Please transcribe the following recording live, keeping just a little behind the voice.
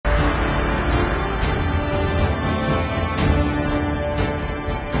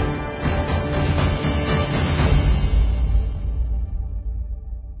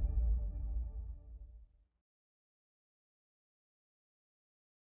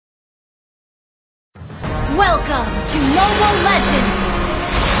Welcome to Mobile Legends!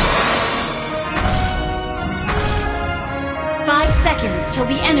 5 seconds till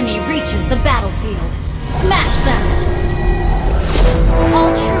the enemy reaches the battlefield. Smash them! All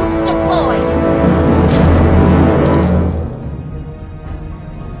troops deployed!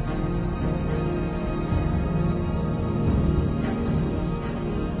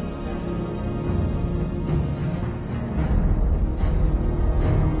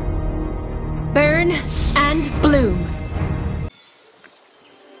 Burn and bloom.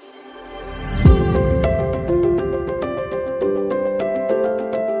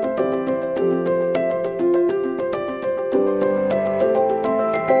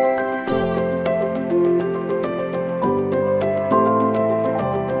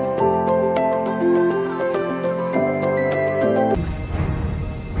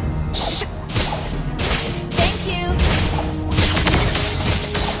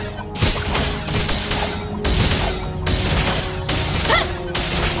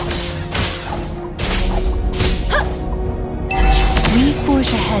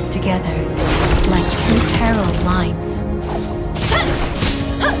 Push ahead together, like two parallel lines.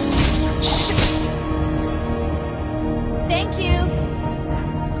 Thank you.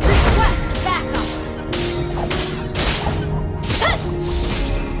 Request backup.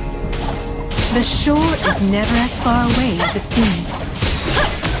 The shore is never as far away as it seems.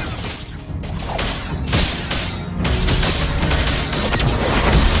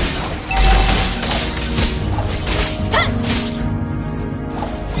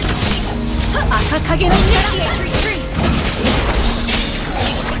 Initiate retreat!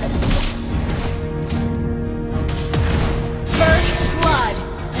 First blood!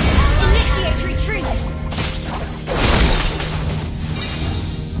 Initiate retreat!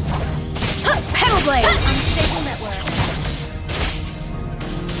 Pedal blade! Unstable network.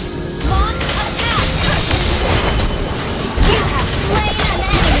 Launch attack! You have slain an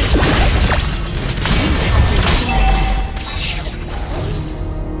enemy! You have been slain.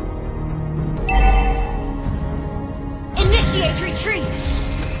 Initiate retreat!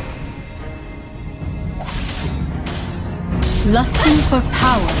 Lusting for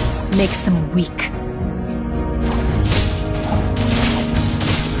power makes them weak.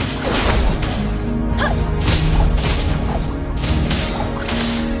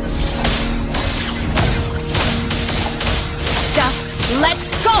 Just let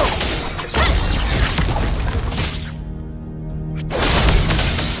go!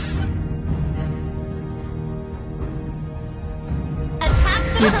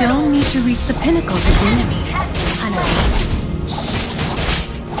 You don't need to reach the pinnacle to win. Hanabi.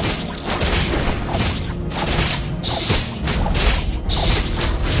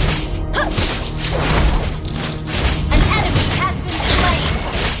 An enemy has been slain.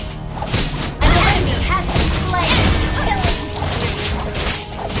 An enemy has been slain.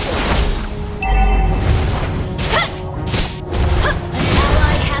 An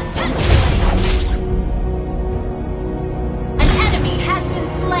ally has been slain. An enemy has been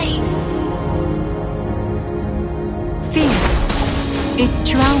slain. Fear. It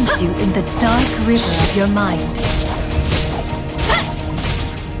drowns you in the dark river of your mind.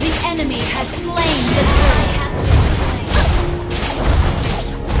 The enemy has slain the turret.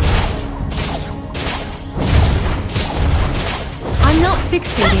 I'm not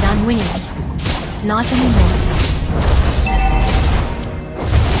fixated on winning. Not anymore.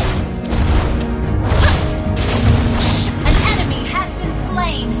 An enemy has been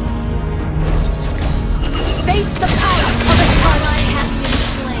slain. Face the power of an ally has been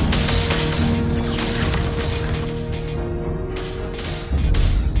slain.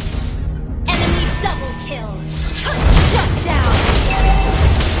 Enemy double kill. Shut down.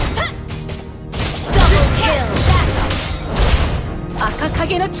 Double kill.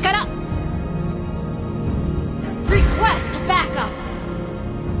 Akakage no chikara. Request backup.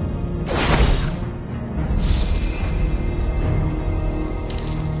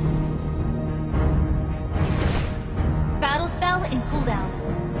 Battle spell in cooldown.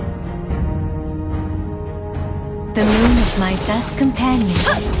 The moon is my best companion.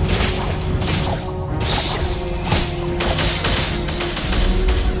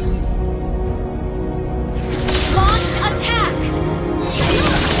 Launch attack!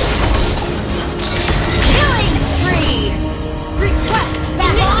 Killing spree! Request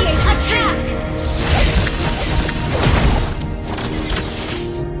backup! Initiate attack!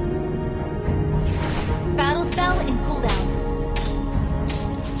 Battle spell in cooldown.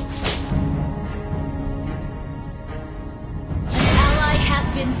 An ally has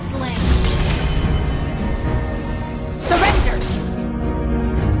been slain. Surrender!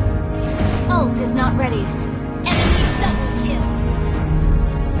 Ult is not ready.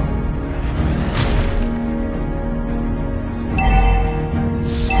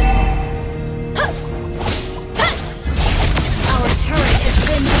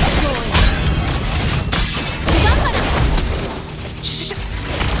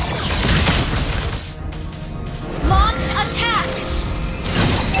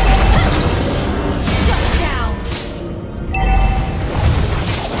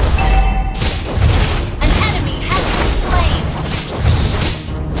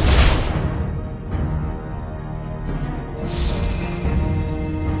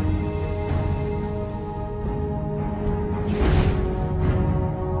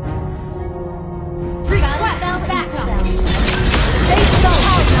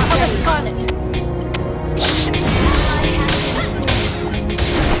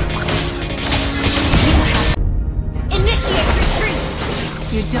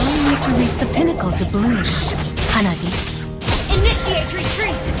 You don't need to reach the pinnacle to bloom, hanabi. Initiate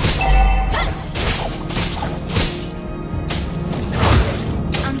retreat!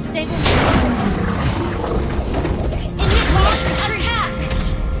 Unstable. Initiate attack!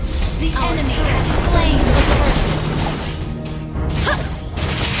 The enemy has slain the turtle.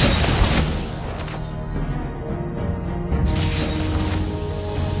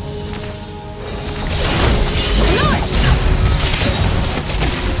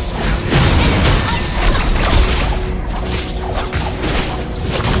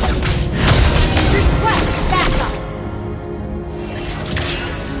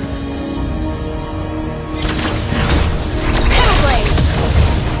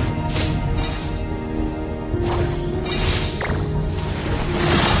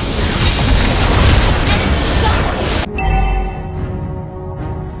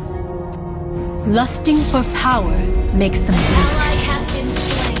 Lusting for power makes them weak. Ally has been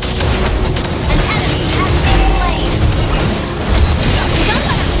slain. An enemy has been slain.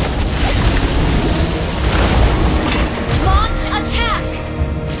 Launch attack!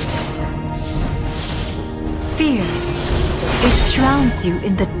 Fear. It drowns you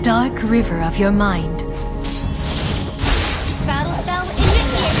in the dark river of your mind. Battle spell,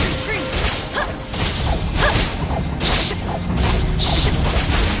 initiate retreat!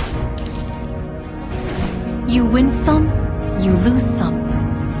 You win some, you lose some.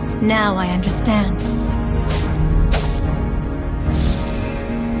 Now I understand.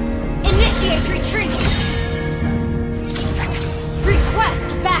 Initiate retreat!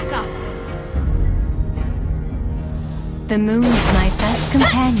 Request backup! The moon's my best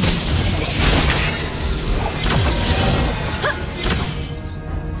companion.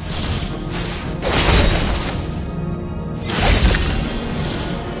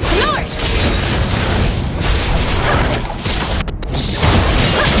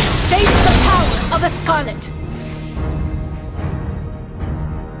 Of a Scarlet.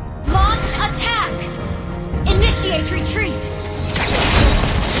 Launch attack! Initiate retreat!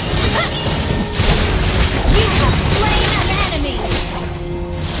 You have slain an enemy!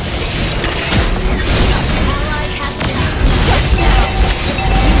 Ally has been destroyed.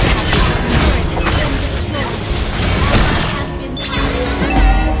 Your turret has been destroyed. Ally has been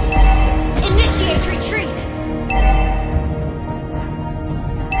initiate retreat!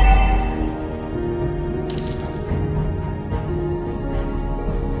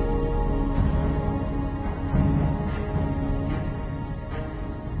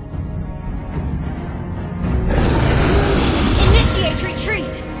 Initiate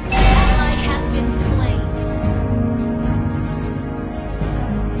retreat! Ally has been slain.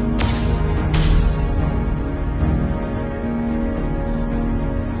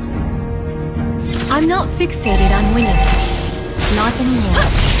 I'm not fixated on winning. Not anymore.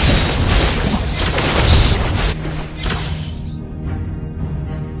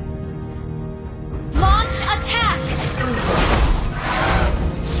 Launch attack!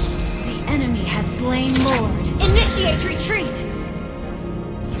 The enemy has slain Lord. Initiate retreat!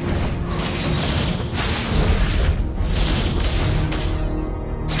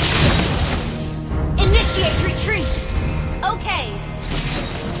 Initiate retreat! Okay.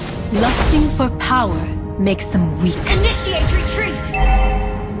 Lusting for power makes them weak. Initiate retreat!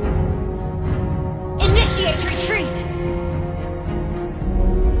 Initiate retreat!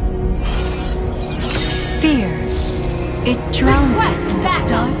 Fear. It drowns Request you in the backup!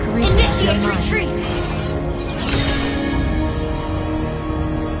 dark river of your Initiate mind. retreat!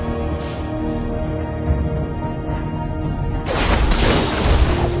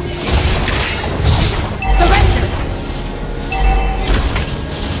 Surrender!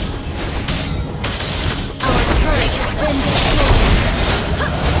 Our turret has been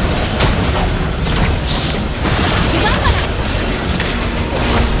destroyed.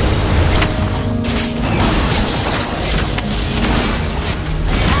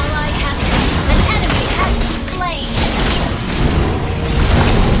 Ally has an enemy has been slain.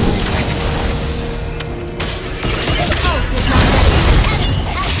 This ult is not ready. An enemy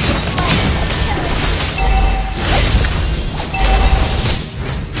has been slain.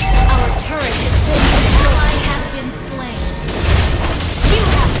 Our turret has been ally has been slain. You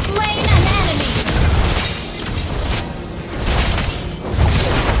have slain an enemy.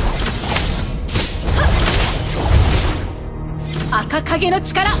 Akakage no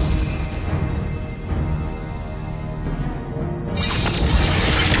chikara!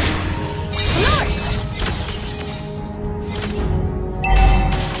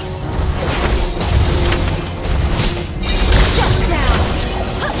 Shut down.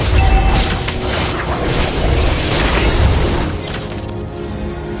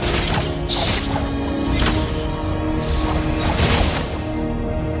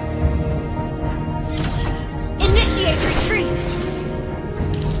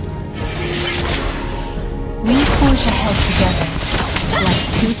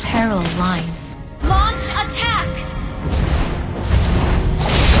 two parallel lines. Launch attack!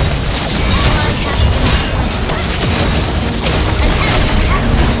 Ally has been slain. An enemy has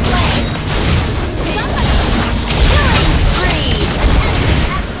been slain. Killing spree! An enemy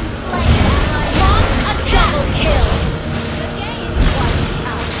has been slain. Launch attack! Double kill! The game wiped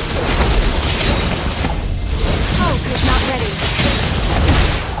out. Hulk is not ready.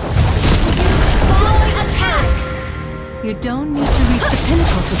 You destroyed attack! You don't need to reach the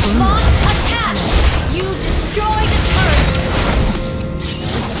pinnacle to bloom. Launch attack! You destroyed a turret!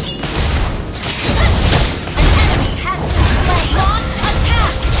 An enemy has been slain! Launch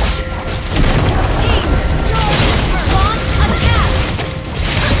attack! Team destroyed a turret! Launch attack!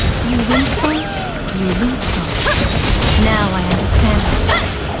 You win some, you lose some. Now I understand.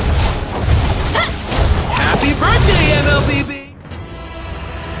 Happy birthday, MLBB!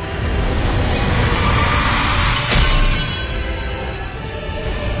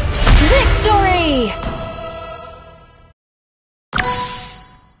 Victory!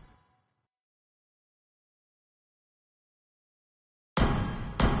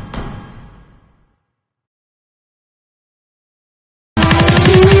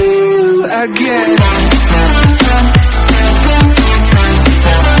 Again.